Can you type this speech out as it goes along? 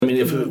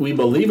if we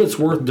believe it's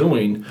worth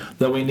doing,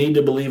 then we need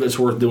to believe it's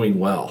worth doing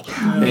well.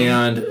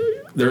 And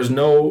there's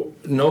no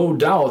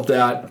doubt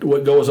that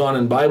what goes on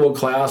in Bible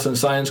class and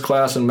science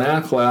class and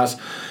math class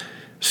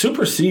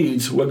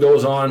supersedes what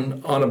goes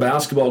on a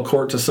basketball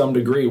court to some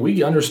degree.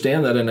 We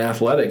understand that in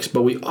athletics,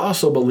 but we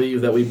also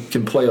believe that we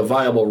can play a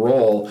viable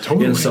role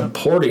in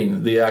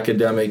supporting the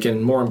academic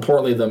and, more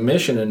importantly, the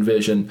mission and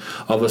vision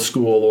of a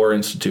school or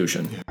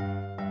institution.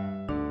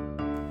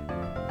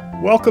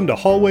 Welcome to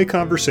Hallway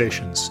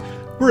Conversations.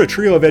 We're a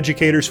trio of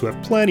educators who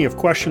have plenty of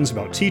questions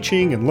about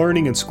teaching and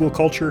learning and school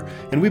culture,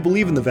 and we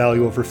believe in the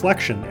value of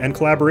reflection and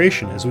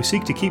collaboration as we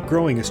seek to keep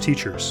growing as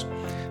teachers.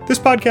 This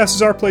podcast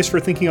is our place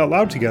for thinking out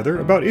loud together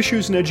about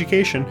issues in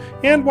education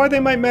and why they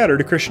might matter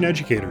to Christian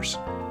educators.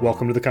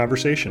 Welcome to the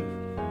conversation.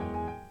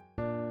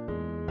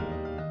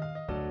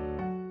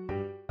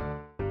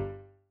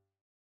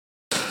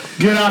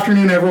 Good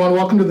afternoon, everyone.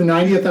 Welcome to the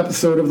 90th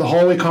episode of the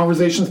Hallway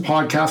Conversations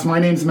podcast. My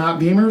name's Matt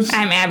Beamers.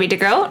 I'm Abby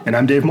DeGroat. And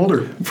I'm Dave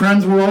Mulder.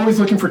 Friends, we're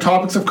always looking for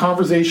topics of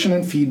conversation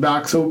and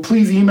feedback, so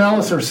please email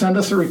us or send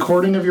us a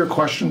recording of your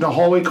question to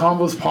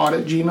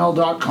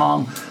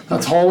hallwayconvospod@gmail.com.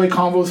 That's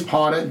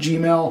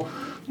hallwayconvospod@gmail.com.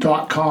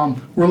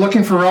 We're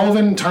looking for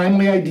relevant and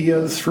timely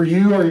ideas for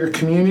you or your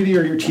community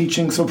or your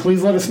teaching, so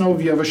please let us know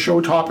if you have a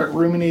show topic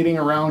ruminating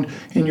around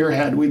in your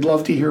head. We'd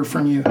love to hear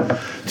from you.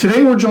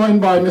 Today we're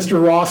joined by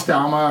Mr. Ross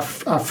Dauma,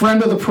 a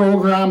friend of the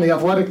program, the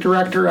athletic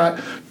director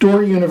at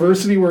Dordt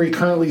University, where he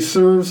currently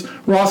serves.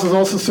 Ross has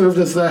also served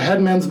as the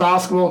head men's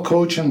basketball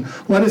coach and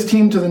led his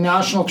team to the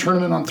national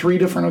tournament on 3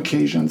 different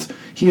occasions.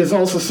 He has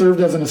also served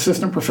as an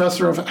assistant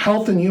professor of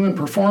health and human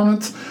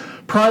performance.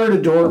 Prior to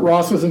Dordt,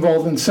 Ross was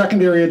involved in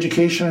secondary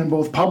education in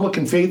both public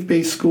and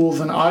faith-based schools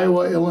in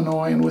Iowa,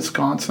 Illinois, and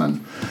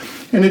Wisconsin.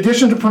 In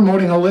addition to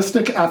promoting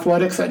holistic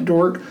athletics at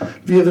Dordt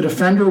via the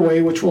Defender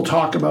Way, which we'll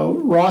talk about,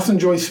 Ross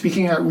enjoys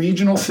speaking at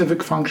regional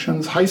civic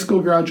functions, high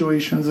school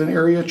graduations, and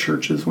area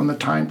churches when the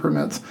time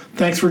permits.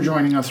 Thanks for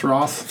joining us,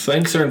 Ross.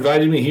 Thanks for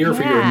inviting me here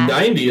for your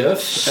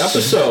 90th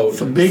episode.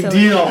 It's a big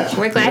deal.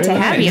 We're glad to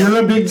have you. You're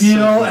a big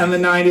deal, and the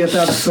 90th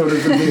episode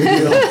is a big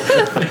deal.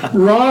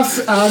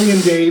 Ross, Abby,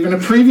 and Dave, in a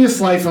previous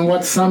life in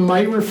what some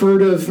might refer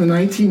to as the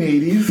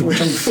 1980s,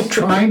 which I'm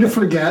trying to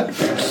forget,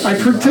 I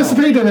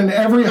participated in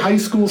every high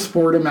school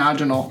sport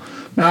imaginable.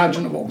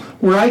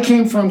 Where I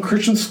came from,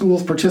 Christian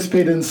schools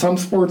participated in some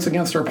sports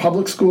against our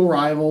public school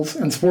rivals,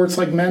 and sports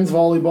like men's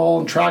volleyball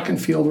and track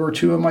and field were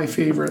 2 of my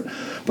favorite.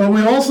 But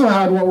we also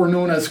had what were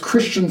known as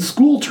Christian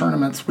school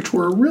tournaments, which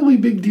were a really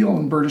big deal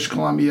in British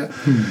Columbia.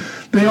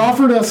 They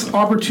offered us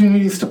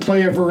opportunities to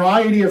play a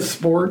variety of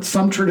sports,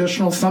 some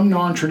traditional, some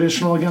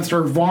non-traditional, against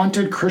our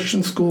vaunted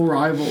Christian school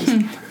rivals.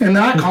 In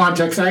that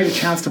context, I had a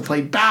chance to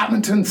play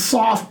badminton,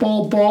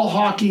 softball, ball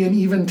hockey, and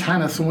even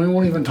tennis, and we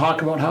won't even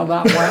talk about how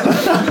that went.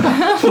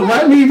 So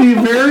let me be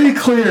very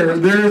clear.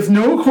 There is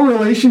no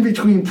correlation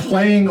between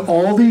playing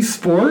all these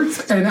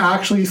sports and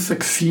actually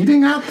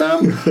succeeding at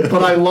them,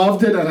 but I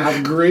loved it and I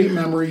have great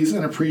memories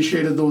and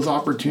appreciated those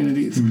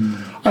opportunities.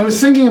 I was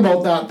thinking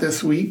about that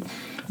this week.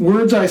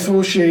 Words I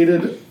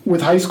associated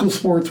with high school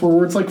sports were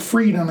words like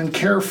freedom and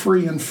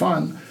carefree and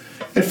fun.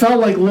 It felt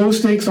like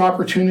low-stakes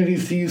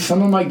opportunities to use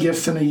some of my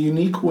gifts in a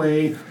unique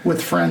way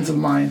with friends of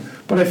mine.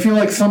 But I feel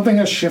like something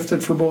has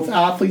shifted for both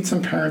athletes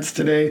and parents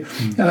today,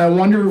 and I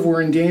wonder if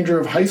we're in danger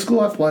of high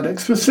school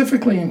athletics,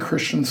 specifically in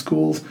Christian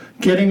schools,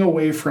 getting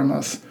away from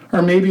us.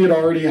 Or maybe it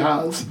already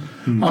has.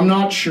 I'm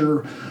not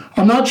sure.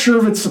 I'm not sure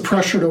if it's the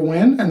pressure to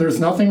win, and there's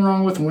nothing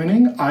wrong with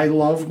winning. I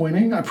love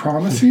winning, I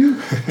promise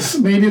you.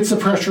 Maybe it's the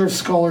pressure of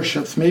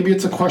scholarships. Maybe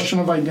it's a question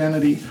of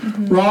identity.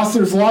 Ross,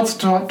 there's lots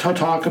to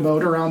talk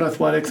about around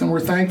athletics, and we're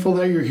thankful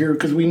that you're here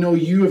because we know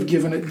you have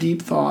given it deep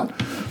thought.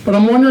 But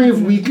I'm wondering if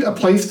a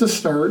place to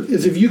start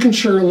is if you can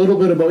share a little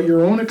bit about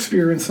your own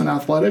experience in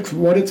athletics,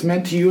 what it's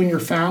meant to you and your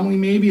family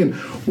maybe, and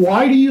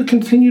why do you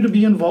continue to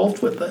be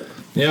involved with it?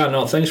 Yeah,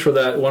 no, thanks for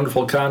that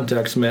wonderful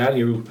context, Matt.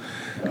 You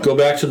go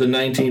back to the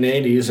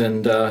 1980s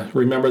and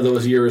remember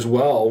those years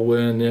well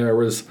when there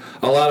was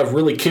a lot of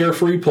really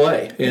carefree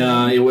play.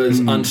 It was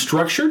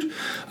unstructured.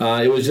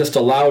 It was just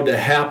allowed to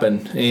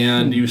happen.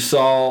 And you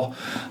saw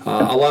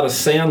a lot of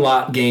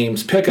sandlot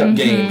games, pickup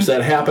games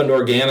that happened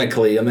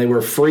organically, and they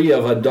were free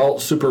of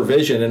adult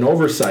supervision and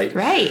oversight.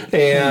 Right.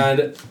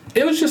 And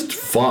it was just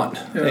fun.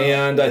 Yeah.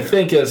 And I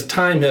think as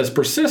time has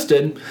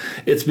persisted,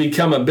 it's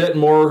become a bit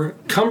more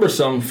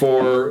cumbersome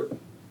for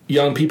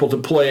young people to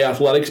play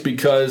athletics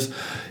because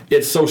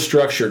it's so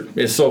structured.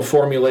 It's so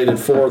formulated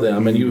for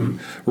them. And you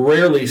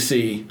rarely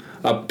see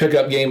a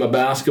pickup game of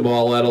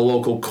basketball at a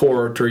local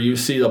court, or you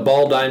see the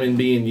ball diamond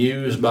being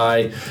used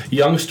by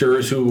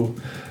youngsters who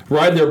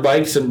ride their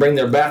bikes and bring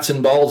their bats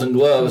and balls and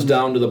gloves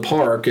down to the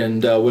park,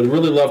 and would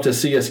really love to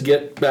see us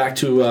get back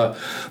to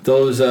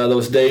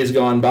those days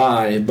gone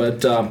by.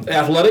 But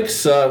athletics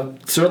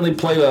certainly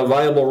played a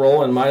viable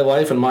role in my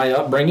life and my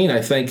upbringing.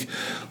 I think,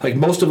 like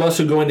most of us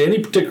who go into any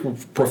particular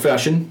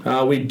profession,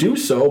 we do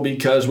so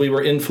because we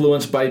were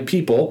influenced by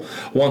people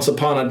once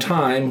upon a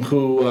time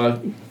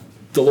who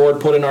the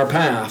Lord put in our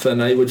path.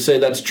 And I would say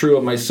that's true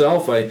of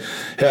myself. I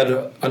had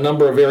a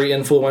number of very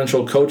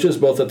influential coaches,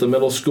 both at the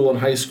middle school and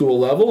high school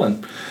level.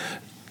 And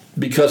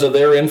because of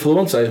their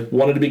influence, I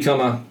wanted to become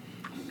a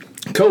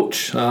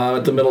coach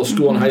at the middle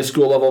school and high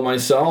school level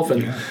myself,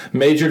 and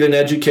majored in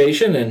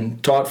education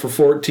and taught for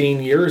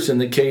 14 years in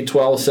the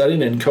K-12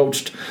 setting and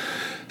coached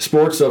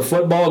sports of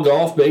football,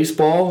 golf,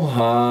 baseball,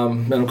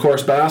 and of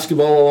course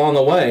basketball along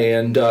the way,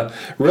 and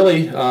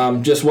really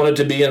just wanted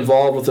to be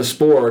involved with the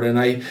sport. And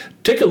I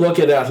take a look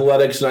at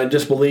athletics, and I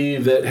just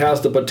believe that it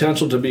has the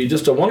potential to be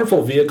just a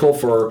wonderful vehicle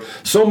for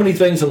so many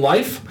things in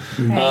life.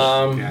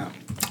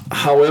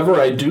 However,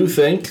 I do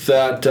think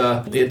that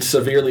it's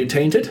severely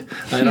tainted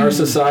in our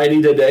society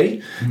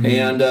today,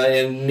 and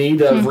in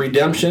need of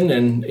redemption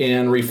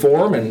and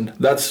reform, and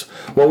that's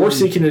what we're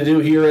seeking to do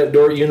here at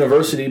Dordt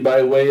University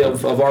by way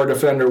of our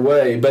Defender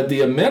Way. But the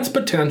immense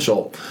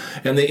potential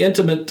and the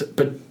intimate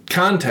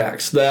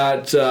contacts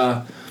that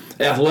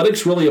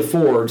athletics really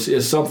affords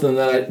is something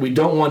that we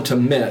don't want to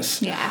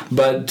miss.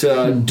 But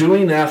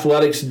doing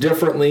athletics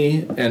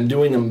differently and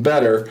doing them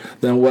better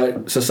than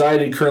what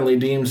society currently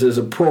deems is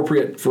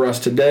appropriate for us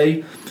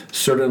today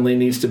certainly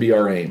needs to be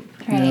our aim.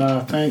 Yeah,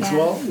 thanks.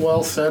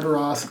 Well said,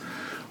 Ross.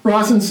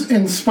 Ross,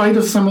 in spite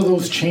of some of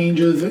those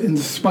changes, in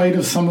spite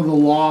of some of the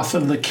loss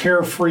of the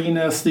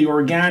carefreeness, the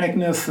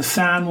organicness, the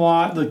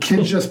sandlot, the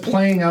kids just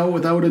playing out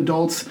without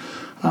adults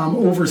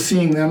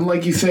overseeing them,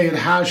 like you say, it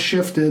has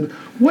shifted.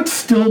 What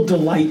still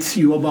delights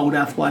you about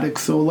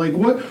athletics? So, like,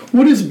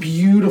 what is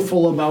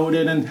beautiful about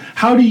it, and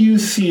how do you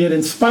see it,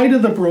 in spite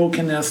of the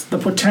brokenness, the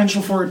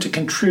potential for it to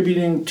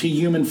contributing to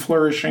human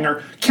flourishing,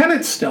 or can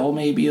it still?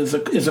 Maybe is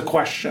a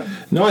question.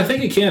 No, I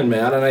think it can,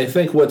 Matt, and I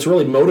think what's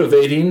really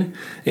motivating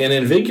and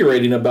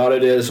invigorating about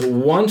it is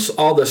once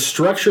all the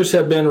structures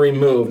have been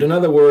removed. In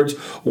other words,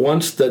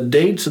 once the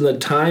dates and the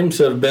times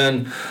have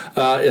been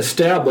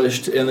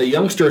established, and the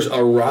youngsters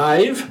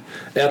arrive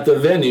at the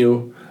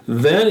venue,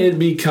 then it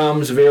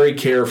becomes very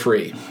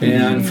carefree.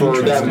 And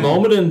for that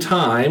moment in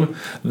time,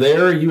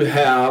 there you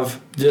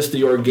have just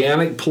the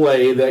organic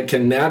play that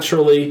can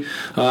naturally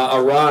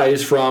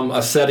arise from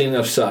a setting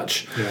of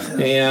such.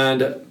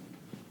 And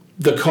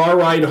the car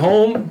ride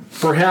home,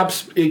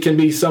 perhaps it can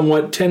be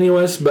somewhat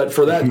tenuous, but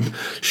for that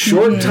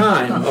short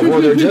time of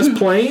where they're just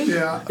playing,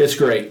 it's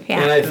great.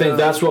 And I think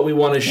that's what we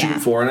want to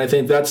shoot for. And I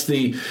think that's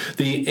the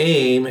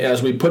aim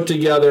as we put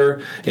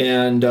together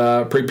and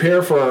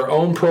prepare for our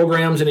own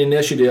programs and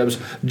initiatives,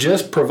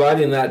 just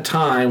providing that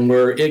time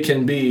where it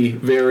can be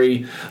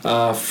very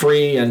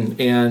free and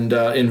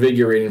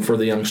invigorating for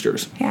the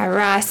youngsters. Yeah,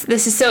 Ross,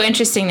 this is so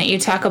interesting that you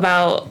talk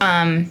about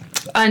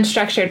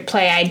unstructured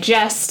play. I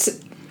just...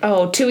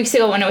 2 weeks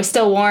ago when it was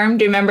still warm.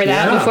 Do you remember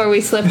that before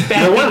we slipped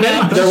back?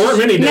 There weren't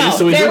many days,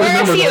 so we do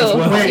remember those. There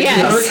were a few.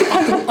 Yes.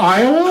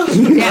 Iowa?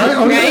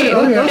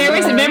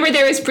 Remember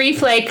there was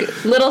brief,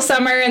 like, little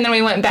summer, and then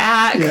we went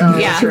back.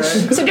 That's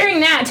right. So during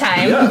that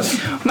time,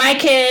 my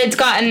kids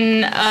got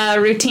in a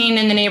routine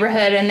in the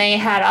neighborhood, and they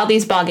had all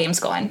these ball games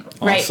going,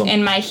 right,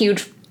 in my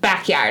huge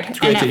backyard. It's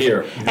great to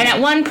hear. And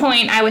at one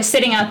point, I was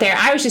sitting out there.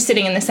 I was just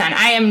sitting in the sun.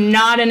 I am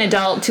not an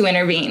adult to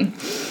intervene.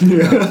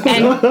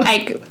 And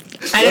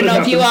I don't know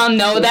if you all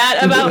know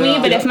that about me,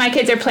 but if my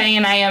kids are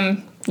playing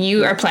and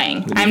you are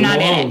playing, I'm not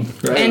in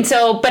it. Right. And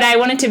so, but I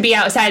wanted to be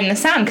outside in the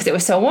sun because it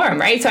was so warm,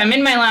 right? So I'm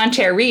in my lawn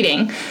chair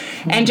reading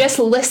and just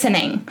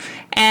listening.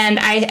 And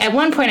at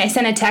one point I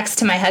sent a text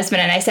to my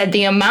husband and I said,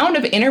 the amount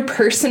of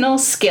interpersonal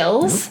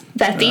skills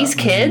that these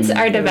kids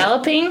are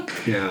developing,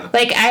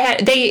 like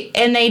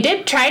they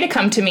did try to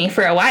come to me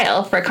for a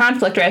while for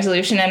conflict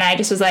resolution, and I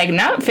just was like,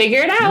 no,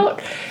 figure it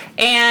out.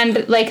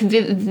 And like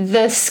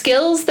the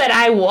skills that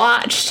I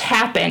watched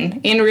happen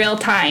in real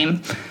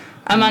time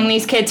among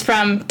these kids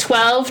from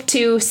 12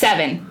 to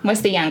 7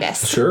 was the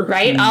youngest.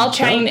 Right? All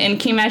trying, and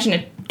can you imagine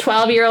a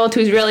 12-year-old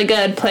who's really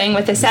good playing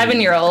with a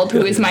 7-year-old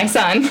who is my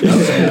son,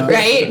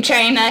 right?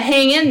 Trying to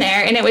hang in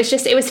there. And it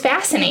was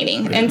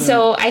fascinating. And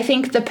so I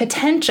think the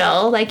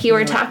potential, like you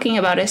were talking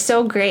about, is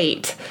so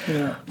great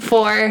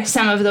for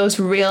some of those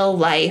real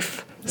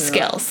life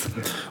skills.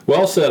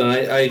 Well said,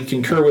 and I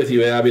concur with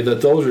you, Abby, that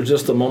those are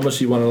just the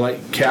moments you want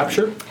to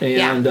capture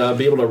and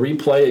be able to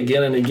replay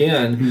again and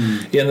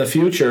again in the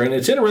future. And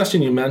it's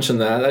interesting you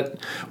mentioned that.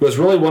 That was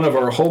really one of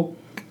our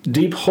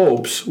deep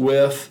hopes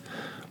with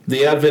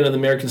the advent of the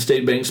American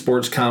State Bank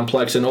Sports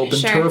Complex and open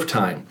turf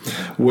time,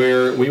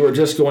 where we were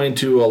just going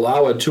to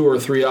allow a 2 or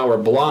 3 hour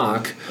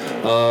block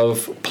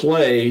of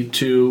play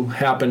to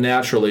happen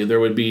naturally. There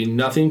would be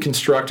nothing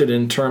constructed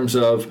in terms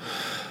of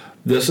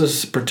this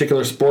is a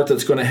particular sport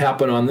that's going to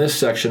happen on this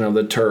section of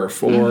the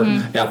turf, or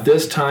at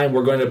this time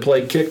we're going to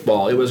play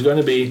kickball. It was going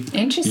to be,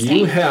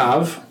 you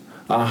have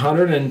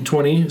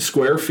 120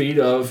 square feet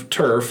of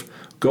turf,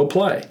 go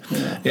play.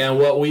 And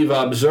what we've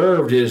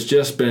observed has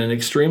just been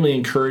extremely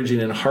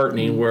encouraging and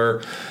heartening,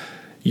 where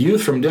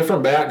youth from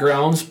different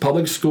backgrounds,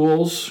 public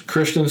schools,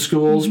 Christian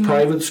schools,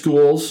 private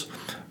schools,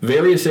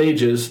 various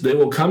ages, they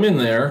will come in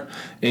there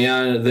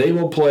and they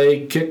will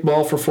play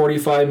kickball for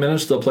 45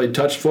 minutes. They'll play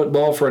touch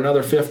football for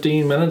another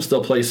 15 minutes.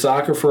 They'll play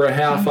soccer for a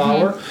half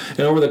hour.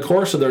 And over the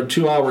course of their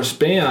 2-hour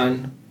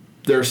span,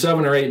 their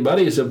 7 or 8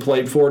 buddies have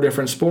played 4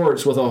 different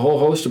sports with a whole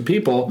host of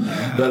people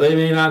that they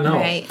may not know.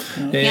 Right.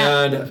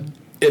 And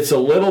it's a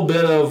little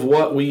bit of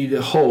what we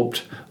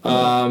hoped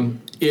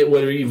it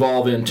would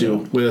evolve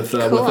into with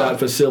that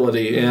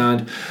facility.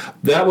 And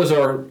that was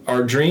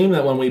our dream,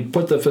 that when we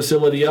put the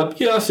facility up,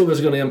 yes, it was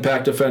going to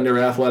impact Defender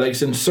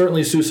athletics, and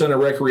certainly Sioux Center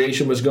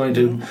Recreation was going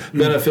to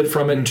benefit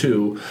from it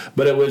too.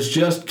 But it was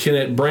just, can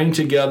it bring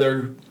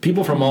together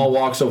people from all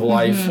walks of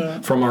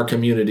life from our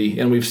community?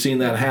 And we've seen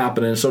that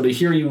happen. And so to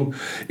hear you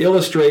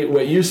illustrate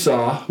what you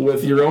saw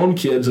with your own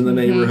kids in the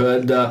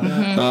neighborhood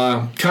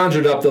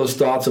conjured up those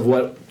thoughts of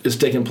what is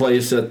taking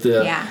place at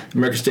the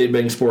American State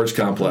Bank Sports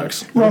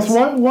Complex. Ross,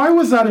 why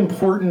was that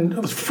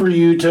important for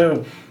you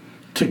to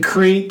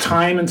create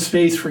time and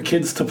space for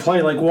kids to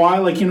play? Like, why?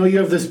 Like, you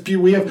have this.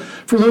 We have,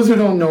 for those who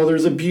don't know,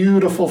 there's a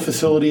beautiful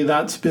facility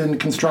that's been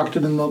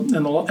constructed and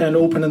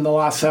opened in the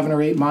last 7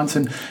 or 8 months,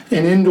 and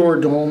an indoor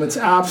dome. It's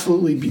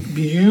absolutely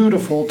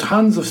beautiful,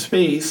 tons of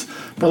space.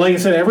 But like I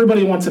said,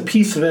 everybody wants a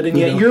piece of it, and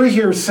yet you're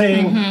here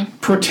saying,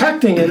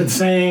 protecting it, and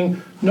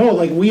saying, no,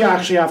 like, we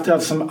actually have to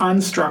have some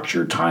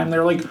unstructured time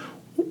there. Like,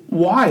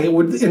 why? It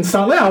would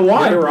install that.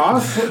 Why,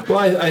 Ross?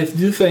 Well, I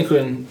do think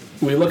when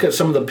we look at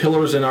some of the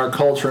pillars in our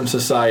culture and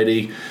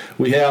society,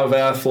 we have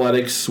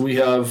athletics, we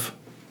have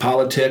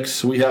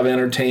politics, we have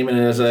entertainment,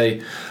 as I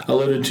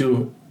alluded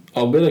to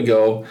a bit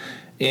ago,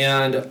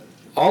 and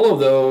all of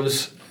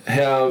those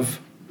have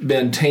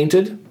been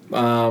tainted.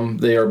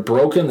 They are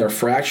broken, they're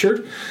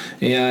fractured,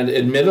 and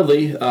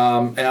admittedly,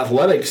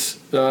 athletics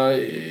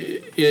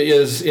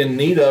is in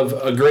need of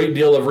a great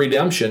deal of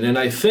redemption, and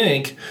I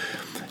think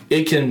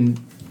it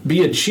can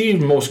be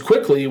achieved most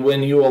quickly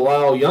when you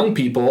allow young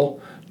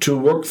people to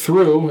work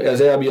through,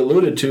 as Abby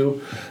alluded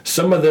to,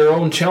 some of their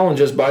own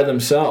challenges by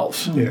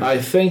themselves. Yeah. I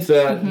think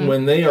that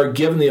when they are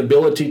given the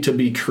ability to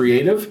be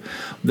creative,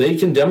 they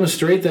can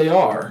demonstrate they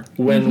are.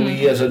 When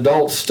we as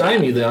adults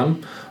stymie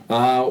them,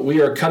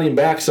 we are cutting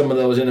back some of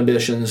those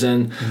inhibitions,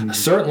 and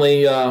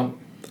certainly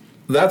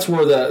that's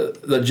where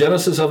the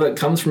genesis of it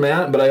comes from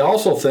at. But I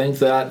also think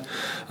that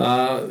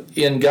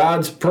in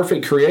God's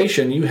perfect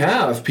creation, you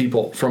have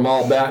people from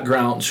all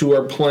backgrounds who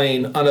are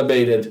playing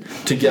unabated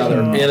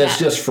together, and it's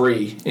just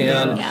free.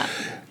 And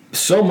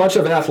so much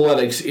of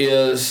athletics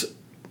is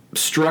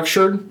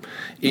structured.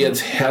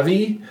 It's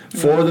heavy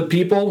for the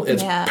people.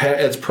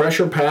 It's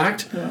pressure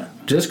packed.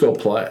 Just go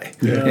play,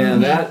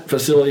 and that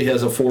facility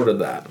has afforded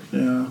that.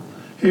 Yeah.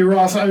 Hey,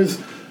 Ross,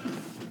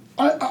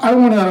 I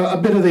want a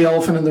bit of the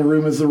elephant in the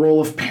room is the role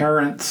of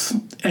parents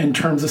in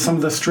terms of some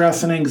of the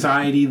stress and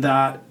anxiety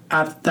that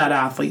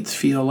athletes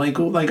feel.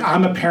 Like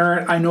I'm a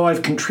parent. I know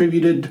I've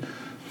contributed.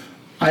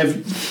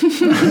 I've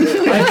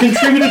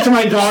contributed to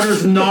my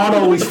daughter's not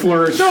always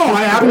flourish. No,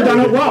 I haven't done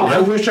it well. I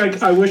wish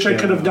I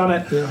could have done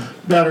it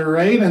better,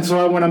 right? And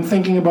so when I'm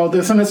thinking about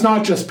this, and it's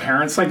not just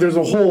parents, like there's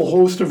a whole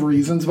host of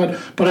reasons, but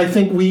I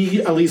think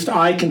at least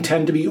I can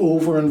tend to be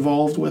over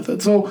involved with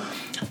it. So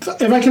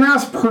if I can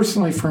ask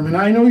personally for a minute,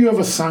 I know you have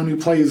a son who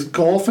plays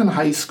golf in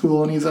high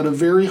school and he's at a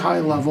very high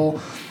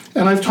level.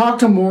 And I've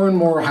talked to more and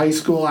more high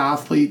school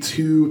athletes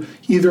who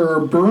either are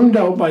burned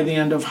out by the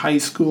end of high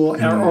school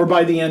or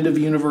by the end of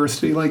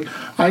university. Like,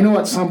 I know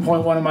at some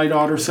point one of my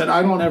daughters said,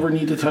 I don't ever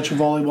need to touch a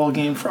volleyball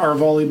game or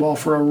volleyball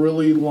for a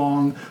really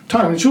long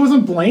time. And she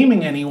wasn't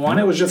blaming anyone.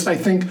 It was just, I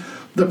think,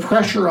 the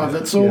pressure of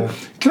it. So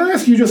can I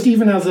ask you, just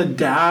even as a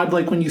dad,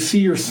 like when you see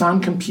your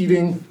son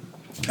competing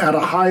at a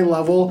high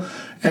level,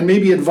 and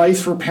maybe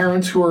advice for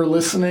parents who are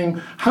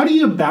listening, how do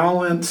you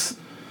balance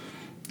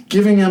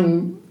giving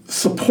him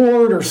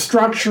support or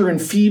structure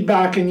and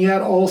feedback, and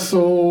yet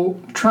also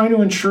trying to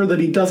ensure that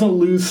he doesn't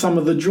lose some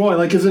of the joy?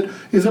 Like, is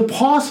it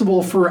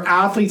possible for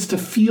athletes to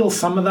feel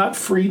some of that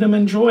freedom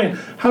and joy? And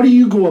how do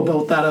you go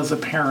about that as a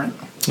parent?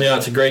 Yeah,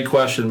 it's a great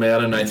question,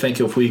 Matt, and I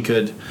think if we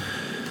could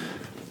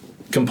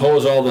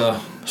compose all the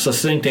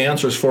succinct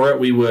answers for it,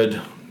 we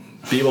would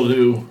be able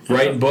to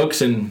write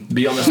books and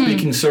be on the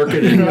speaking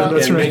circuit and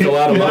make a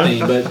lot of money.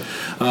 But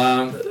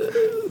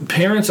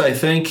parents, I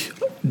think,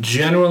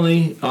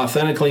 generally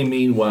authentically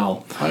mean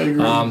well. I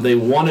agree. They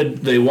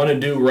want to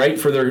do right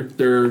for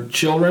their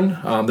children.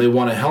 They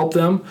want to help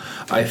them.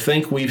 I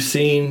think we've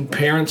seen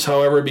parents,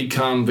 however,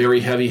 become very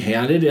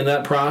heavy-handed in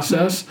that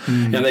process,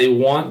 and they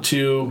want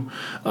to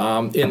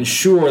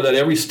ensure that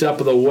every step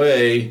of the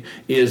way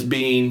is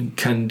being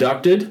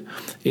conducted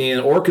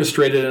and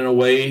orchestrated in a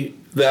way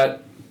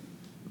that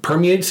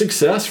permeates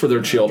success for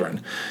their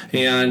children.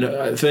 And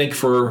I think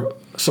for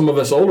some of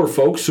us older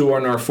folks who are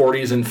in our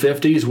 40s and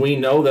 50s, we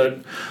know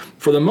that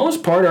for the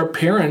most part our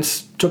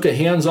parents took a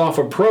hands-off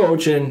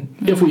approach, and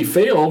if we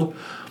failed,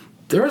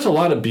 there was a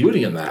lot of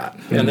beauty in that,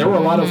 and there were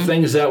a lot of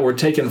things that were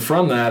taken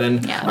from that.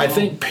 And I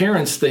think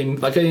parents, they,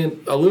 like I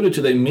alluded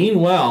to, they mean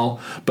well,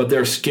 but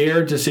they're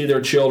scared to see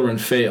their children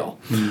fail,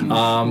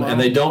 and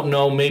they don't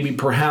know maybe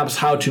perhaps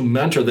how to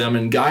mentor them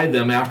and guide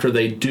them after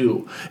they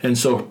do. And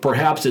so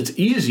perhaps it's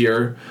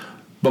easier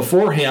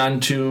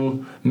beforehand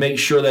to make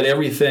sure that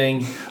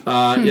everything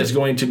is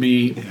going to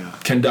be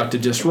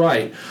conducted just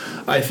right.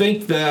 I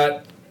think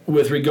that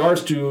with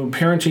regards to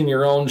parenting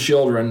your own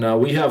children,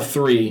 we have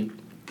 3.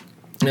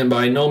 And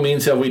by no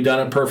means have we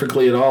done it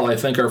perfectly at all. I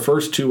think our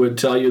first 2 would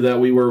tell you that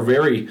we were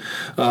very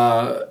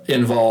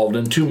involved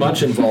and too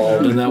much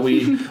involved, and that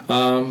we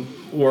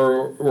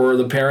were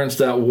the parents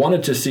that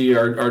wanted to see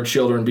our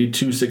children be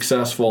too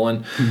successful.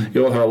 And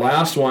with our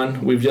last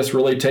one, we've just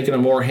really taken a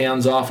more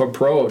hands-off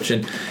approach.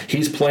 And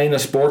he's playing a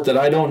sport that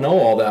I don't know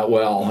all that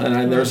well,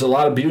 and there's a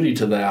lot of beauty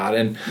to that.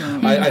 And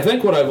I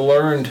think what I've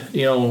learned,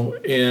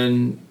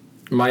 in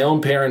my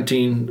own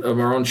parenting of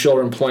our own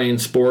children playing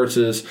sports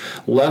is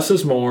less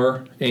is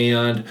more,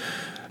 and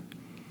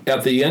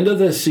at the end of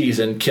the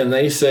season, can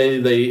they say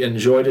they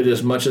enjoyed it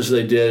as much as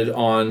they did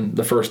on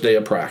the first day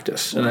of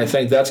practice? And I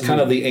think that's kind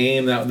of the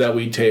aim that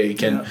we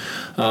take. And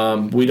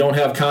we don't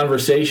have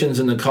conversations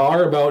in the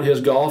car about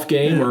his golf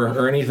game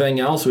or anything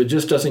else. It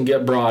just doesn't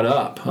get brought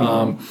up.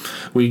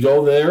 We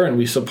go there and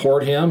we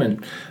support him,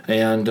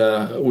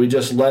 and we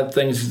just let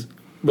things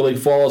really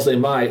fall as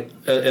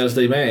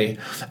they may.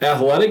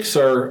 Athletics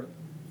are,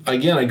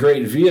 again, a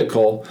great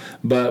vehicle,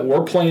 but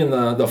we're playing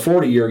the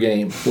 40-year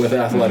game with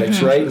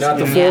athletics, right? Not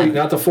the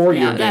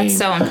 4-year game. That's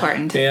so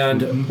important.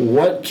 And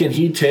what can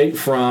he take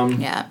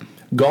from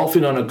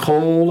golfing on a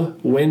cold,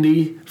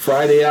 windy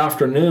Friday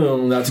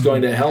afternoon that's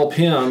going to help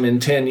him in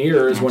 10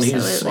 years when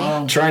he's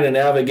trying to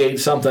navigate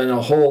something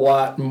a whole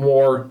lot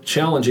more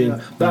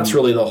challenging? That's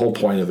really the whole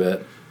point of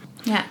it.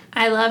 Yeah,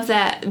 I love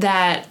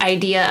that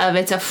idea of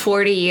it's a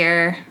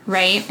 40-year,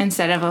 right,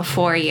 instead of a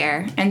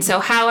 4-year. And so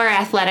how are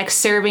athletics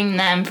serving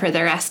them for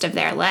the rest of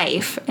their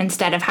life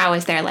instead of how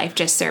is their life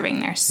just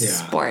serving their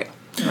sport,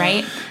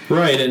 right?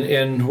 Right,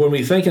 and when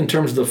we think in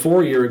terms of the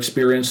 4-year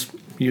experience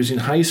using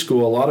high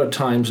school, a lot of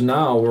times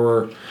now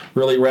we're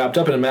really wrapped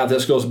up in it. Matt,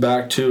 this goes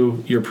back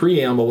to your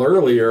preamble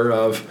earlier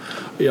of,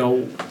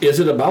 is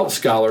it about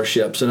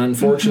scholarships? And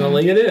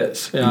unfortunately it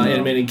is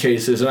in many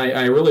cases. And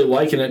I really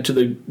liken it to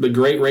the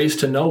great race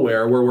to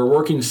nowhere, where we're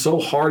working so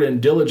hard and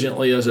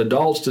diligently as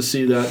adults to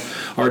see that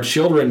our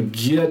children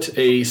get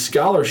a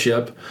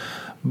scholarship,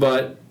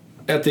 but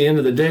at the end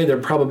of the day, they're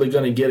probably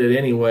going to get it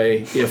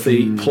anyway if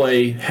they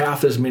play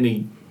half as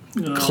many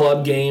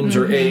club games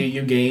or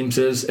AAU games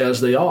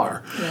as they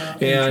are. Yeah,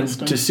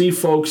 and to see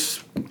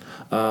folks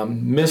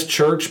miss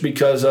church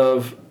because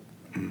of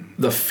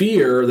the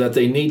fear that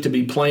they need to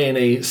be playing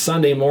a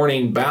Sunday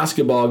morning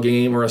basketball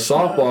game or a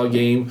softball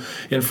game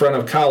in front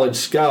of college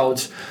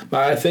scouts,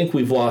 I think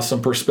we've lost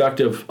some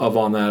perspective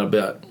on that a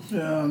bit.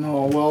 Yeah,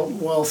 no,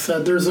 well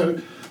said.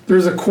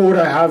 There's a quote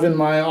I have in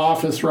my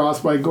office, Ross,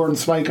 by Gordon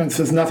Spike, and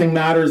says, "Nothing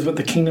matters but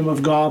the kingdom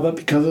of God, but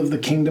because of the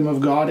kingdom of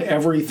God,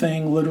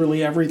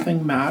 literally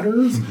everything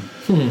matters."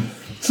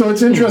 So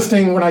it's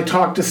interesting when I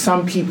talk to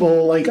some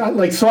people,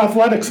 so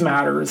athletics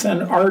matters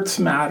and arts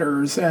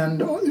matters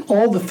and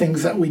all the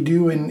things that we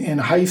do in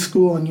high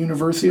school and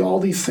university, all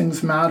these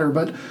things matter.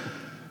 But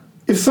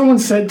if someone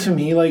said to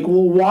me,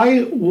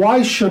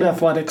 why should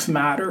athletics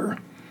matter?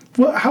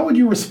 How would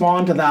you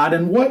respond to that?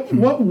 And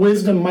what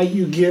wisdom might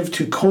you give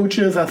to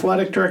coaches,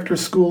 athletic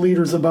directors, school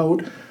leaders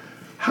about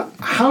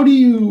how do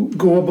you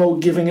go about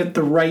giving it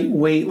the right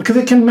weight? Because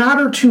it can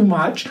matter too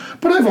much.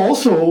 But I've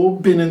also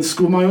been in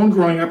school, my own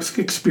growing up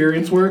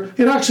experience, where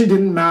it actually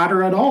didn't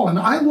matter at all. And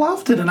I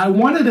loved it. And I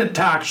wanted it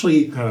to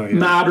actually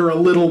matter a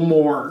little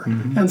more.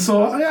 And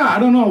so, I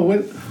don't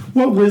know.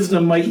 What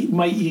wisdom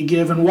might you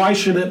give, and why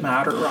should it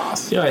matter,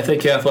 Ross? Yeah, I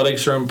think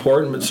athletics are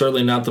important, but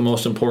certainly not the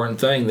most important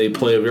thing. They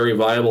play a very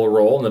viable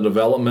role in the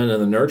development and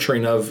the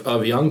nurturing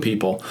of young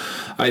people.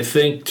 I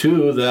think,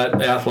 too,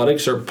 that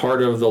athletics are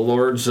part of the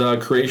Lord's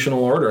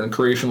creational order and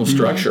creational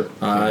structure.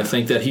 I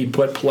think that He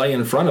put play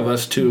in front of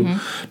us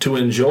to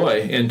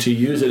enjoy and to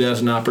use it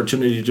as an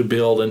opportunity to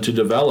build and to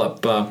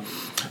develop.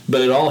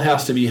 But it all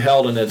has to be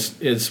held in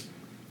its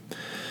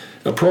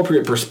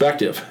appropriate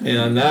perspective,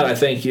 and that, I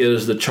think,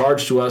 is the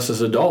charge to us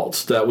as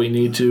adults, that we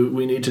need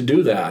to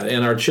do that.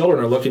 And our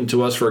children are looking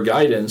to us for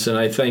guidance, and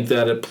I think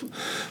that at a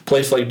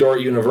place like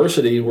Dordt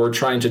University, we're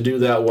trying to do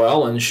that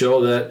well and show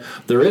that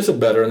there is a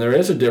better and there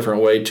is a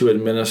different way to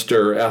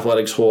administer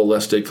athletics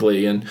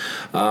holistically.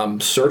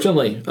 And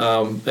certainly,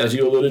 as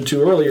you alluded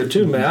to earlier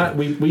too, Matt,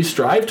 we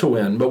strive to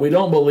win, but we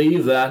don't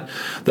believe that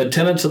the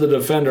tenets of the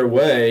Defender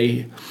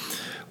way,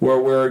 where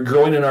we're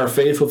growing in our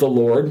faith with the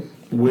Lord,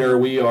 where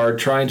we are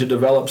trying to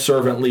develop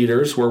servant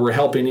leaders, where we're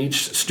helping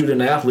each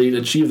student athlete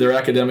achieve their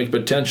academic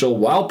potential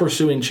while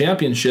pursuing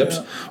championships,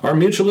 are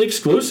mutually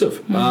exclusive.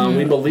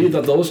 We believe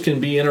that those can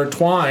be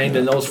intertwined,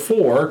 and those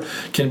four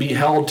can be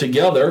held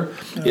together.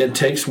 It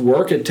takes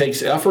work, it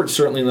takes effort,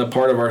 certainly on the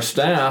part of our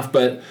staff,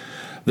 but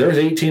there's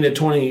 18 to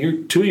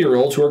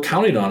 22-year-olds who are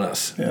counting on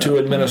us to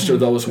administer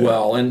those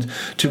well. And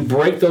to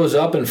break those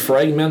up and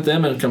fragment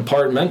them and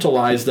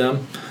compartmentalize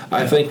them,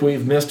 I think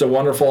we've missed a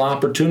wonderful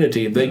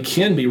opportunity. They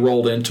can be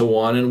rolled into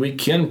one, and we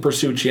can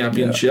pursue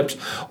championships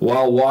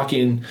while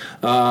walking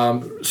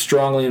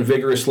strongly and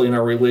vigorously in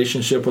our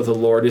relationship with the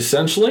Lord.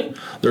 Essentially,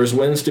 there's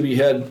wins to be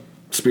had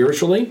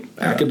spiritually,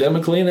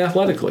 academically, and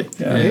athletically.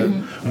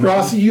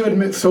 Ross,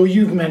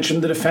 you've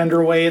mentioned the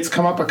Defender Way. It's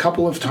come up a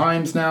couple of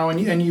times now, and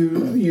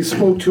you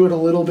spoke to it a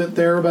little bit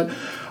there, but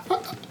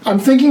I'm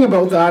thinking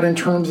about that in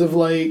terms of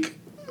like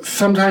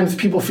sometimes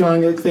people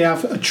feeling like they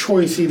have a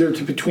choice either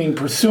between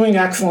pursuing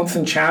excellence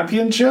and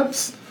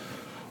championships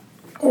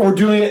or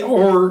doing it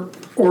or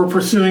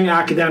pursuing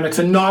academics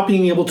and not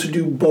being able to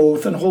do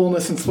both, and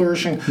wholeness and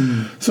flourishing.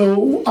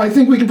 So I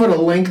think we can put a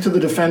link to the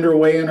Defender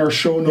Way in our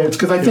show notes,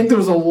 because I think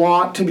there's a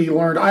lot to be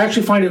learned. I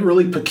actually find it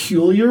really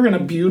peculiar in a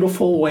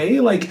beautiful way.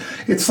 Like,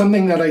 it's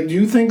something that I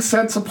do think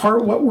sets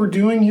apart what we're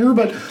doing here,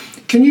 but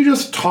can you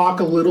just talk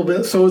a little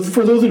bit? So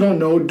for those who don't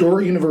know,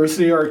 Dordt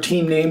University, our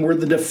team name, we're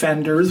the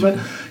Defenders, but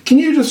can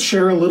you just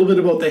share a little bit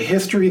about the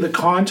history, the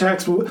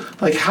context,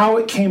 like how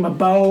it came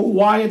about,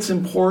 why it's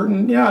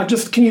important? Yeah,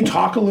 just can you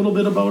talk a little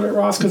bit about it,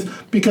 Ross?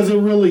 Because it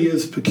really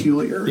is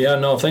peculiar. Yeah,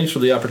 no, thanks for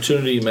the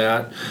opportunity,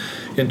 Matt.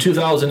 In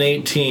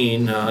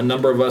 2018, a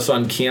number of us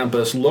on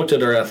campus looked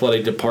at our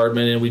athletic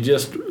department, and we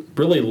just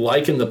really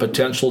likened the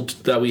potential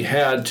that we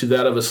had to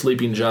that of a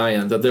sleeping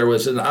giant, that there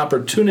was an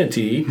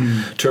opportunity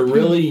to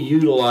really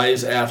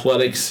utilize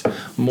athletics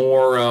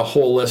more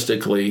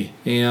holistically.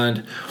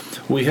 And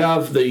we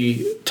have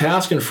the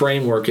task and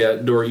framework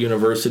at Dordt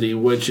University,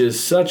 which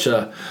is such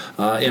a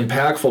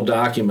impactful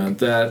document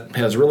that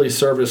has really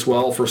served us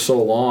well for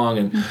so long.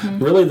 And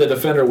really the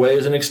Defender Way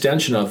is an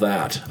extension of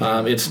that.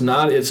 It's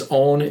not its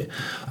own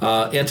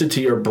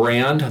entity or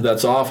brand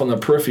that's off on the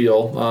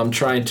peripheral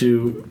trying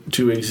to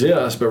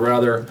exist, but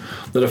rather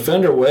the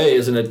Defender Way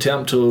is an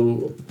attempt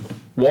to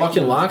walk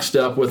in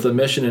lockstep with the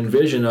mission and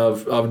vision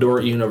of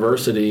Dordt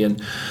University.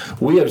 And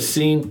we have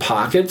seen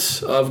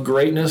pockets of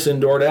greatness in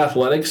Dordt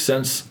athletics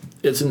since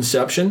its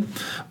inception,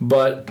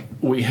 but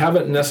we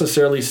haven't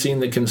necessarily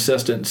seen the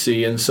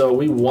consistency. And so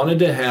we wanted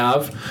to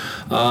have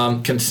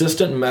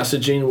consistent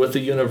messaging with the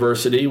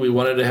university. We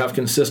wanted to have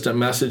consistent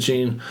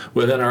messaging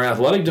within our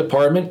athletic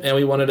department, and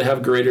we wanted to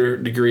have greater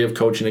degree of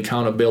coaching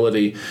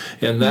accountability.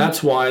 And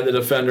that's why the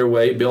Defender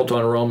Way, built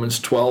on Romans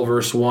 12,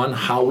 verse 1,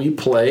 how we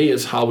play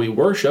is how we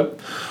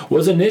worship,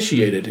 was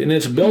initiated. And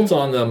it's built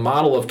on the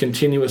model of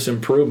continuous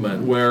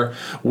improvement, where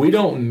we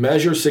don't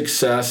measure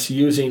success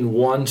using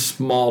one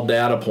small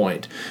data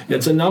point.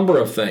 It's a number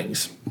of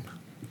things.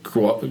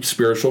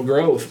 Spiritual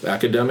growth,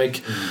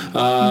 academic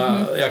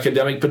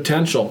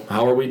potential,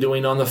 how are we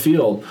doing on the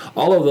field?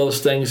 All of those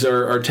things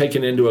are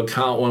taken into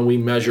account when we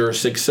measure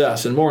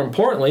success. And more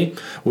importantly,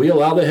 we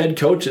allow the head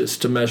coaches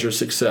to measure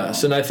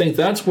success. And I think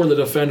that's where the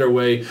Defender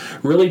Way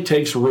really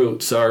takes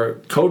roots.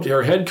 Our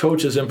head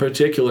coaches in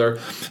particular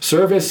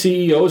serve as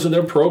CEOs of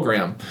their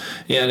program.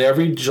 And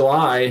every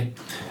July,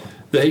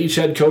 each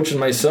head coach and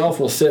myself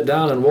will sit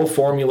down and we'll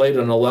formulate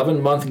an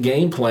 11-month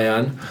game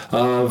plan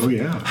of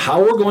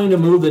how we're going to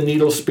move the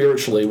needle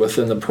spiritually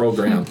within the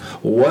program.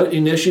 What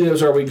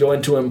initiatives are we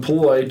going to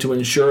employ to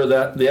ensure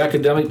that the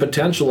academic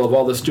potential of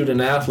all the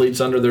student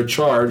athletes under their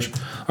charge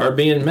are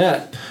being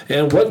met?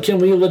 And what can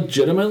we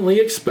legitimately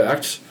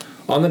expect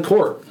on the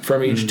court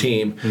from each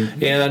team?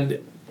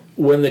 And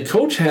when the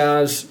coach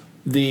has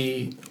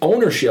the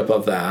ownership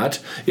of that,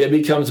 it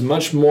becomes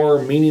much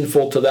more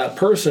meaningful to that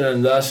person,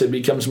 and thus it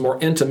becomes more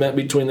intimate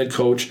between the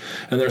coach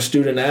and their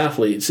student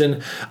athletes.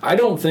 And I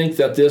don't think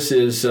that this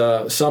is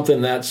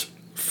something that's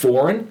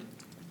foreign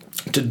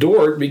to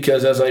Dordt,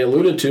 because as I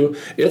alluded to,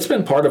 it's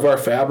been part of our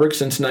fabric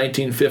since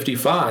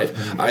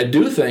 1955. I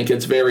do think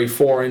it's very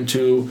foreign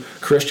to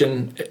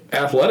Christian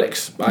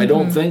athletics. I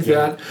don't think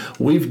that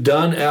we've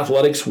done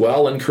athletics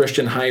well in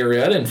Christian higher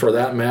ed, and for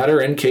that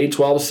matter in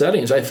K-12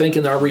 settings. I think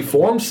in our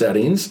Reform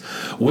settings,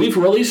 we've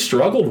really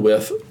struggled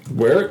with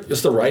where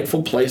is the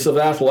rightful place of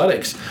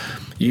athletics.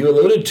 You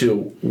alluded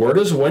to, where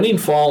does winning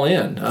fall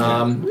in?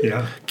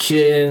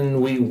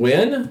 Can we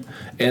win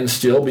and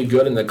still be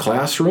good in the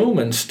classroom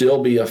and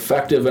still be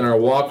effective in our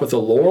walk with the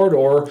Lord,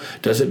 or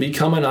does it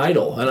become an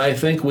idol? And I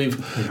think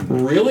we've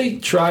really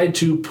tried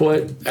to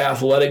put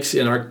athletics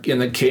in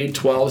the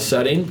K-12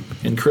 setting,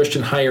 in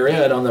Christian higher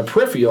ed, on the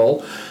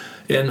peripheral,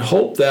 and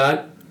hope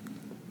that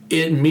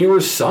it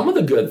mirrors some of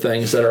the good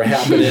things that are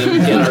happening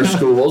in our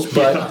schools,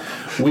 but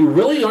we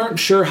really aren't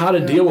sure how to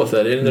deal with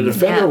it. And the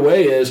Defender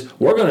Way is,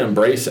 we're going to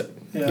embrace it.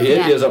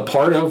 It is a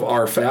part of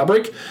our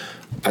fabric.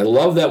 I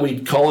love that we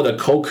call it a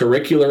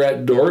co-curricular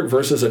at Dordt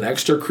versus an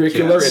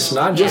extracurricular. It's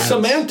not just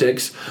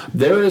semantics.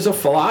 There is a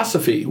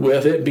philosophy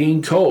with it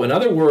being co. In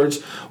other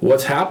words,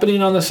 what's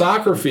happening on the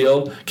soccer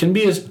field can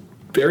be as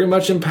very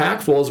much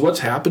impactful as what's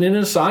happening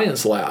in a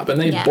science lab. And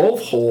they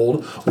both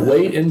hold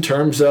weight in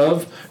terms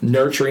of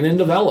nurturing and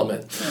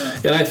development.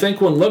 And I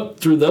think when looked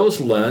through those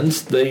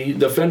lens, the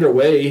Defender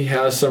Way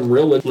has some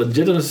real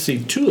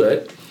legitimacy to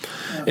it.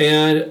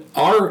 And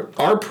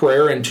our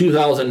prayer in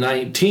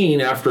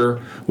 2019,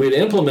 after we had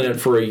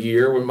implemented for a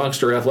year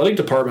amongst our athletic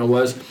department,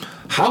 was,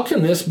 how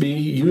can this be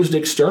used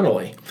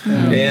externally?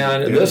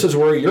 And this is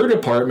where your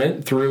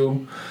department,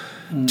 through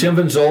Tim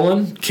Van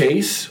Zolen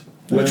case,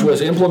 which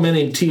was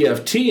implementing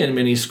TFT in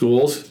many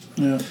schools,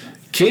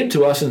 came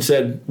to us and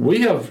said,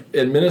 we have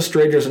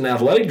administrators and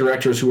athletic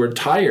directors who are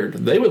tired.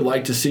 They would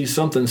like to see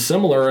something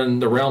similar in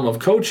the realm of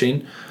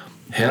coaching.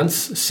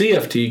 Hence,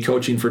 CFT,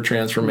 Coaching for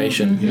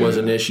Transformation, was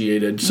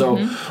initiated.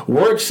 So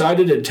we're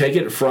excited to take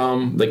it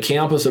from the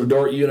campus of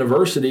Dordt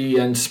University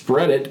and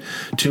spread it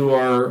to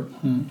our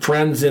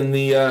friends in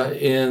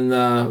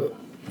the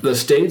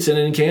States and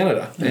in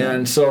Canada.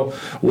 And so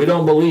we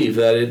don't believe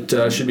that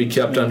it should be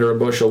kept under a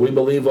bushel. We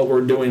believe what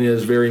we're doing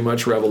is very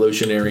much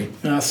revolutionary.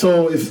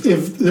 So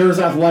if there's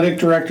athletic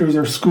directors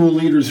or school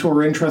leaders who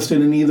are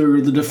interested in either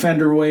the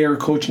Defender Way or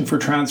Coaching for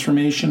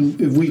Transformation,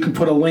 if we can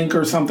put a link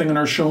or something in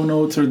our show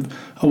notes or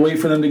a way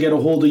for them to get a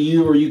hold of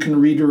you, or you can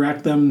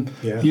redirect them,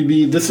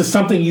 this is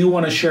something you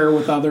want to share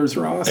with others,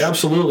 Ross.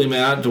 Absolutely,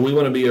 Matt. We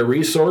want to be a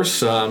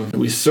resource.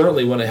 We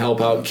certainly want to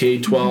help out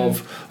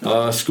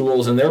K-12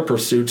 schools in their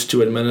pursuits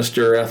to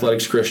administer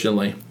athletics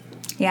Christianly.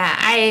 Yeah,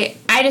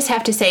 I just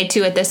have to say,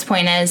 too, at this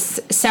point, as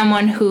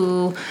someone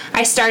who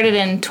I started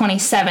in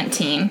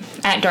 2017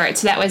 at Dordt,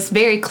 so that was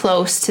very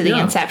close to the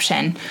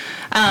inception.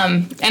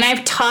 And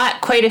I've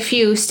taught quite a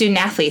few student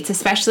athletes,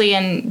 especially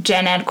in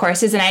gen ed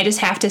courses, and I just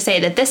have to say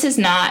that this is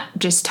not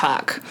just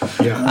talk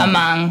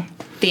among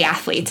the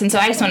athletes. And so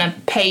I just want to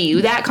pay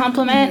you that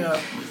compliment,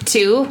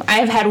 too.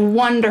 I've had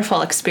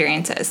wonderful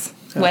experiences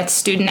with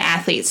student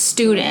athletes,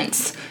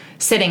 students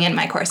sitting in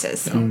my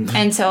courses.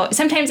 And so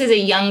sometimes as a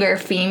younger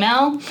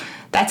female,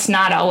 that's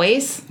not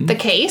always the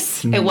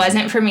case. It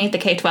wasn't for me at the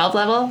K-12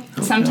 level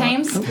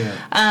sometimes.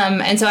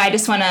 And so I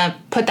just want to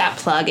put that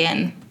plug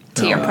in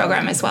to your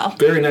program as well.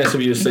 Very nice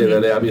of you to say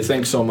that, Abby.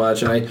 Thanks so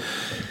much. And I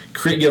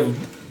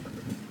give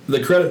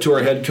the credit to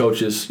our head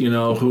coaches,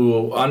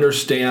 who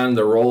understand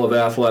the role of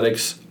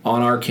athletics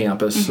on our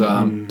campus.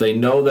 They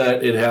know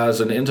that it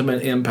has an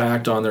intimate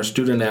impact on their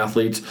student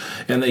athletes,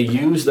 and they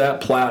use that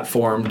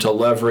platform to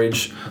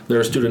leverage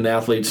their student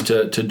athletes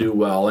to do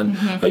well. And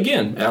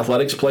again,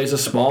 athletics plays a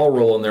small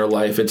role in their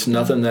life. It's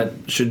nothing that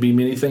should be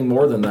anything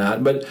more than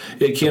that, but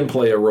it can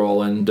play a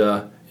role.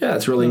 And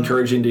it's really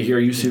encouraging to hear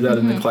you see that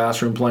in the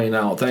classroom playing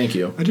out. Thank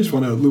you. I just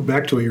want to loop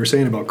back to what you were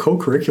saying about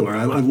co-curricular.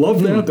 I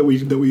love that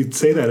we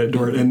say that at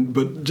Dordt,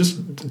 but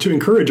just to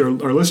encourage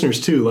our listeners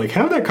too, like,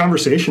 have that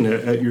conversation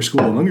at your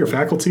school, among your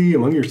faculty,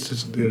 among your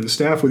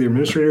staff, with your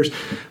administrators,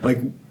 like,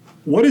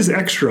 what is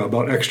extra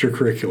about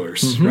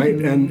extracurriculars, right?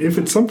 And if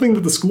it's something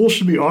that the school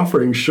should be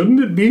offering, shouldn't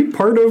it be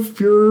part of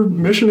your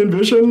mission and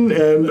vision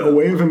and a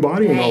way of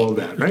embodying all of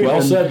that, right?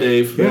 Well said,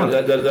 Dave.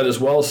 That is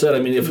well said. I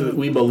mean, if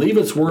we believe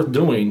it's worth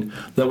doing,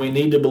 then we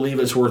need to believe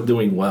it's worth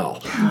doing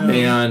well.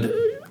 And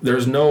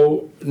there's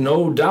no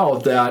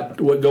doubt that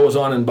what goes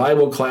on in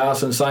Bible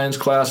class and science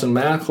class and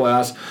math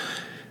class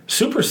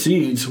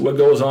supersedes what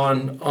goes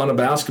on a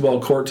basketball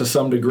court to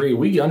some degree.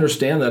 We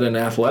understand that in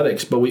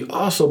athletics, but we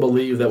also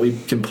believe that we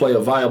can play a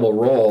viable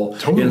role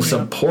in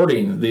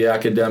supporting the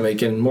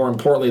academic and, more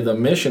importantly, the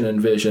mission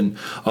and vision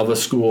of a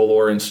school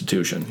or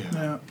institution.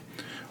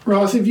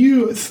 Ross,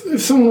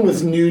 if someone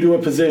was new to a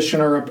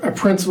position, or a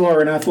principal or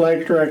an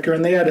athletic director,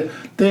 and they had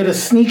a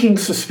sneaking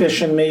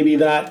suspicion maybe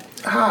that,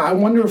 I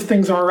wonder if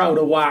things are out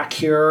of whack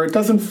here, or it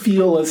doesn't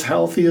feel as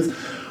healthy as...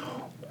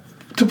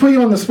 To put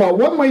you on the spot,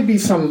 what might be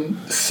some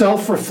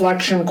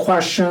self-reflection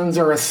questions,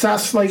 or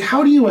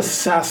how do you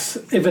assess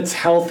if it's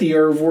healthy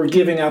or if we're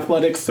giving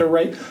athletics the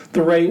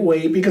right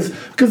way? Because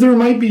there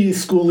might be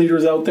school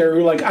leaders out there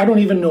who I don't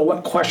even know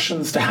what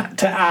questions to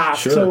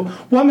ask. Sure. So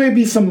what might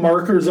be some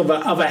markers of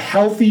a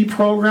healthy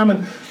program?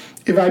 And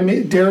if I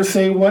may dare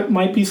say, what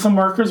might be some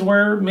markers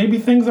where maybe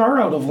things are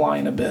out of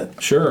line a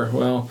bit? Sure.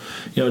 Well,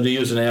 to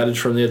use an adage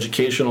from the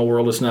educational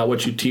world, it's not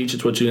what you teach,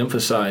 it's what you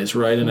emphasize,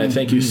 right? And I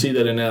think you see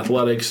that in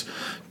athletics,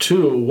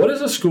 too. What is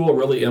a school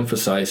really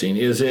emphasizing?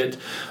 Is it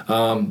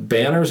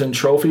banners and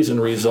trophies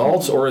and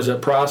results, or is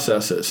it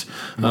processes?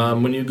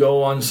 When you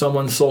go on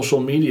someone's social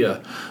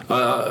media,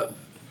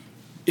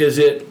 is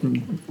it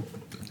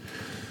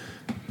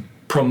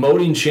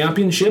promoting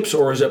championships,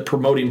 or is it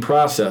promoting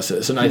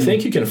processes? And I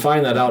think you can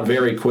find that out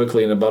very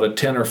quickly in about a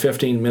 10 or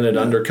 15 minute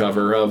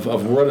undercover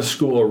of what a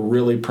school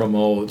really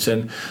promotes.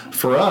 And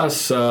for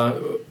us,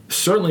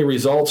 certainly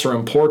results are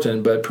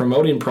important, but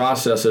promoting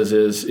processes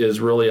is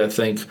really, I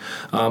think,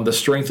 the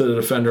strength of the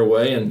Defender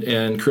Way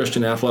and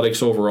Christian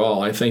athletics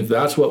overall. I think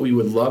that's what we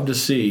would love to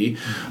see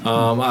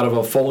out of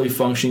a fully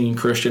functioning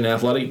Christian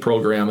athletic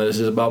program is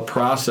about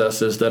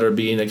processes that are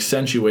being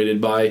accentuated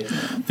by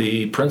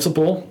the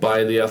principal,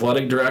 by the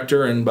athletic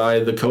director, and by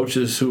the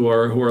coaches who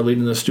are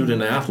leading the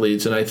student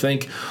athletes. And I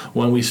think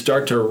when we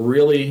start to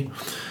really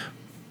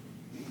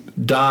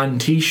don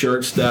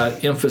T-shirts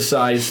that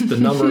emphasize the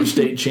number of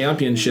state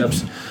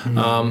championships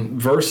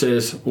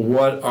versus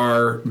what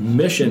our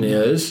mission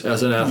is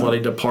as an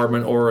athletic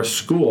department or a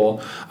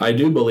school, I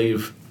do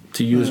believe,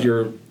 to use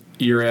your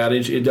your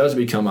adage, it does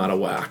become out of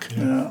whack.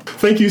 Yeah.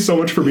 Thank you so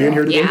much for being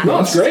here today. Yeah. No,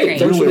 it's great.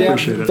 Thanks, Really for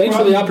appreciate it. thanks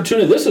for the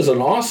opportunity. This is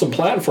an awesome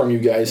platform you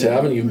guys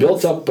have, and you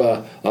built up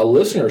a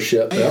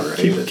listenership.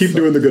 Keep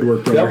doing the good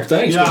work, brother. Yep,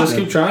 thanks. Yeah. Just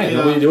keep trying.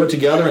 Yeah. We do it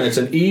together, and it's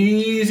an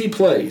easy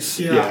place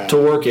Yeah. to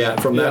work at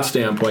from that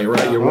standpoint,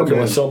 right? You're working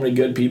Okay. with so many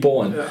good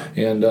people, and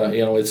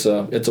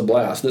it's a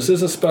blast. This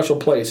is a special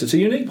place. It's a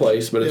unique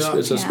place, but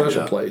it's a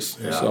special place.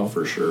 Yeah, So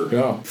for sure.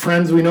 yeah.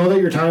 Friends, we know that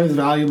your time is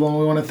valuable, and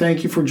we want to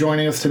thank you for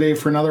joining us today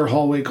for another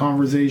hallway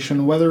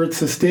conversation. Whether it's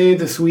this day,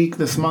 this week,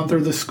 this month, or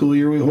this school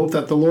year, we hope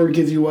that the Lord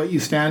gives you what you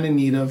stand in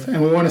need of,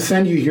 and we want to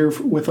send you here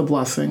with a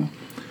blessing.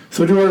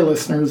 So to our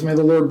listeners, may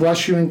the Lord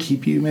bless you and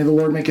keep you. May the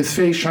Lord make his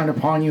face shine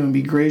upon you and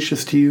be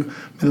gracious to you.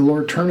 May the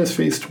Lord turn his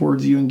face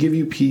towards you and give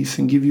you peace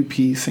and give you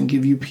peace and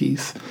give you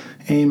peace.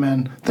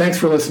 Amen. Thanks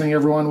for listening,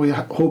 everyone. We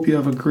hope you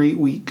have a great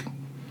week.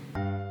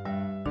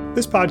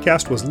 This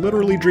podcast was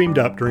literally dreamed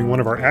up during one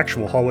of our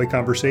actual hallway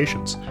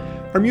conversations.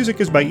 Our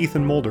music is by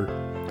Ethan Mulder.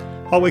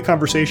 Hallway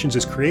Conversations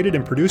is created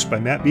and produced by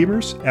Matt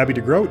Beamers, Abby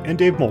DeGroat, and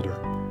Dave Mulder.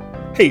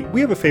 Hey,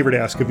 we have a favor to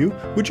ask of you.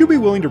 Would you be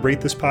willing to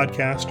rate this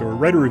podcast or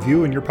write a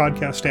review in your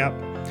podcast app?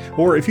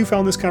 Or if you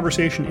found this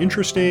conversation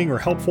interesting or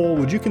helpful,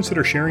 would you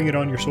consider sharing it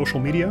on your social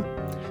media?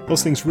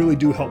 Those things really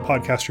do help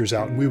podcasters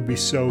out, and we would be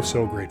so,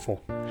 so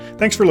grateful.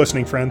 Thanks for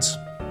listening, friends.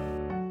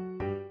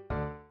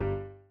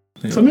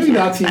 So maybe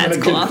that's even That's a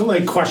good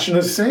cool. question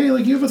to say.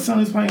 You have a son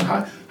who's playing.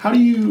 How do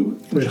you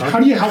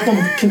help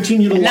him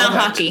continue to Not love it?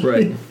 hockey.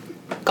 Right.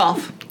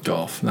 Golf.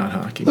 Golf, not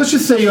hockey. Let's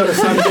just say you had a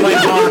son playing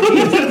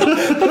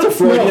hockey. That's a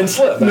Freudian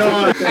slip. No,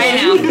 I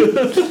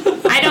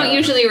know. I don't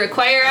usually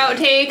require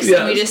outtakes,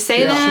 and we just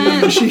say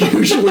that. she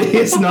usually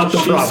is not the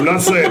I'm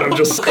not saying, I'm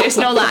just... There's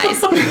no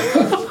lies.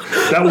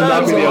 That will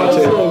not be the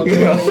outtake.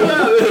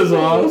 That is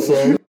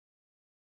awesome.